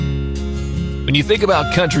When you think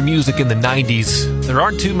about country music in the 90s, there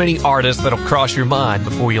aren't too many artists that'll cross your mind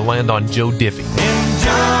before you land on Joe Diffie. In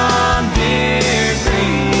John Deere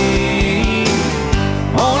Creek,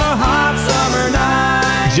 on a hot summer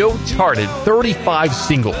night. Joe charted 35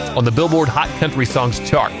 singles on the Billboard Hot Country Songs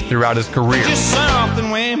chart throughout his career. Just something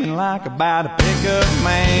women like about a pickup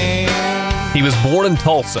man. He was born in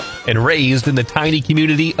Tulsa and raised in the tiny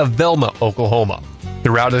community of Velma, Oklahoma.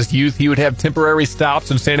 Throughout his youth, he would have temporary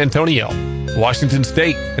stops in San Antonio, Washington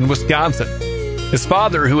State, and Wisconsin. His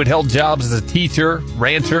father, who had held jobs as a teacher,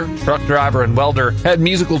 rancher, truck driver, and welder, had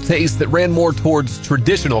musical tastes that ran more towards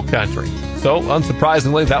traditional country. So,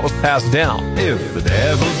 unsurprisingly, that was passed down. If the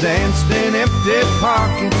devil danced in empty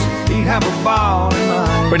pockets, he'd have a ball in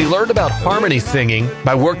mind. But he learned about harmony singing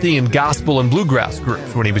by working in gospel and bluegrass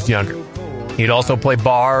groups when he was younger. He'd also play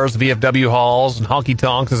bars, VFW halls, and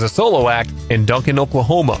honky-tonks as a solo act in Duncan,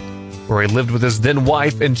 Oklahoma, where he lived with his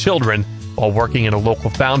then-wife and children while working in a local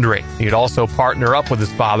foundry. He'd also partner up with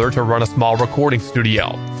his father to run a small recording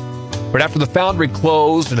studio. But after the foundry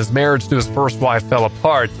closed and his marriage to his first wife fell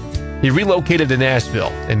apart, he relocated to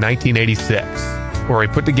Nashville in 1986, where he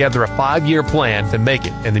put together a 5-year plan to make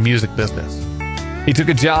it in the music business. He took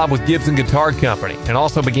a job with Gibson Guitar Company and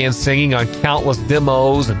also began singing on countless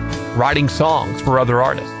demos and writing songs for other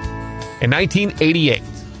artists. In 1988,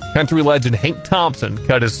 country legend Hank Thompson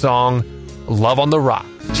cut his song, Love on the Rocks.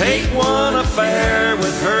 Take one affair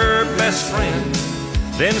with her best friend,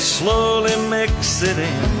 then slowly mix it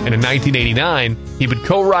in. And in 1989, he would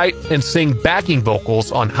co-write and sing backing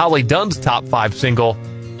vocals on Holly Dunn's top 5 single,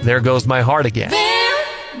 There Goes My Heart Again.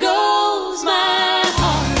 There goes my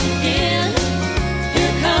heart again.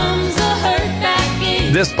 Here comes the hurt back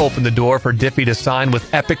in. This opened the door for Diffie to sign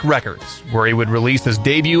with Epic Records, where he would release his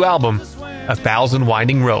debut album, 1,000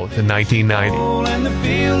 Winding Roads, in 1990. And the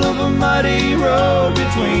feel of a muddy road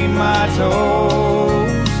between my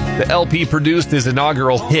toes. The LP produced his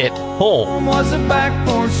inaugural hit, Home, Was a back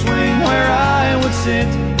porch swing where I would sit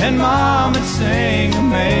and Mom would sing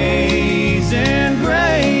Amazing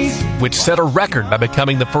Grace, which set a record by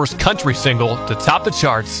becoming the first country single to top the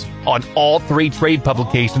charts on all 3 trade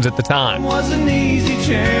publications at the time. Was an easy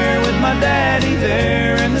chair with my daddy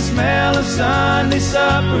there and the smell of Sunday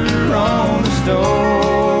supper on the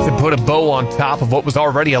stove. To put a bow on top of what was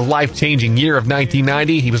already a life-changing year of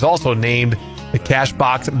 1990, he was also named the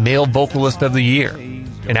Cashbox Male Vocalist of the Year.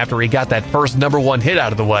 And after he got that first #1 hit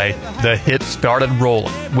out of the way, the hit started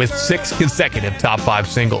rolling with 6 consecutive top 5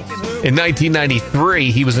 singles. In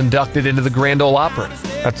 1993, he was inducted into the Grand Ole Opry.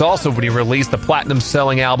 That's also when he released the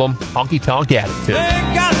platinum-selling album, Honky Tonk Attitude.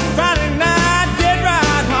 They got Friday night, dead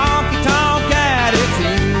right, honky tonk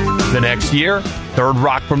attitude. The next year, Third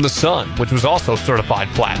Rock from the Sun, which was also certified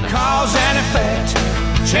platinum. Cause and effect,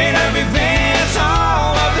 chain of events,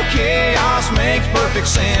 all of the chaos makes perfect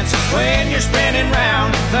sense. When you're spinning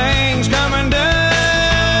round, things come undone.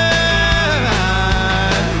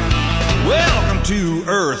 Welcome to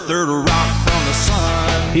Earth, Third Rock from the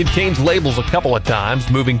Sun. He'd changed labels a couple of times,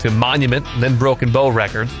 moving to Monument and then Broken Bow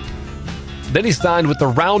Records. Then he signed with the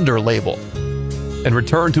Rounder label and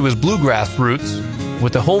returned to his bluegrass roots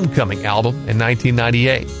with the Homecoming album in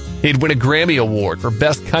 1998. He'd win a Grammy Award for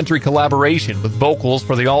Best Country Collaboration with vocals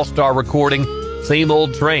for the all-star recording Same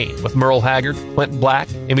Old Train with Merle Haggard, Clint Black,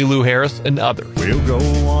 Emmylou Harris, and others. We'll go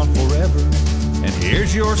on forever, and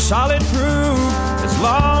here's your solid proof. As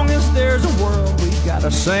long as there's a world, we gotta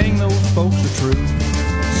sing those folks the truth.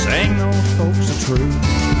 Sing those folks the truth.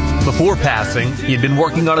 Before passing, he had been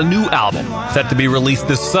working on a new album set to be released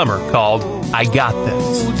this summer called I Got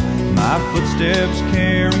This. My footsteps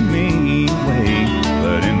carry me away,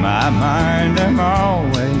 but in my mind I'm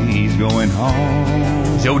always going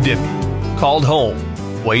home. Joe Diffie, called home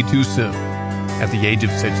way too soon at the age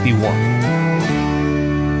of 61.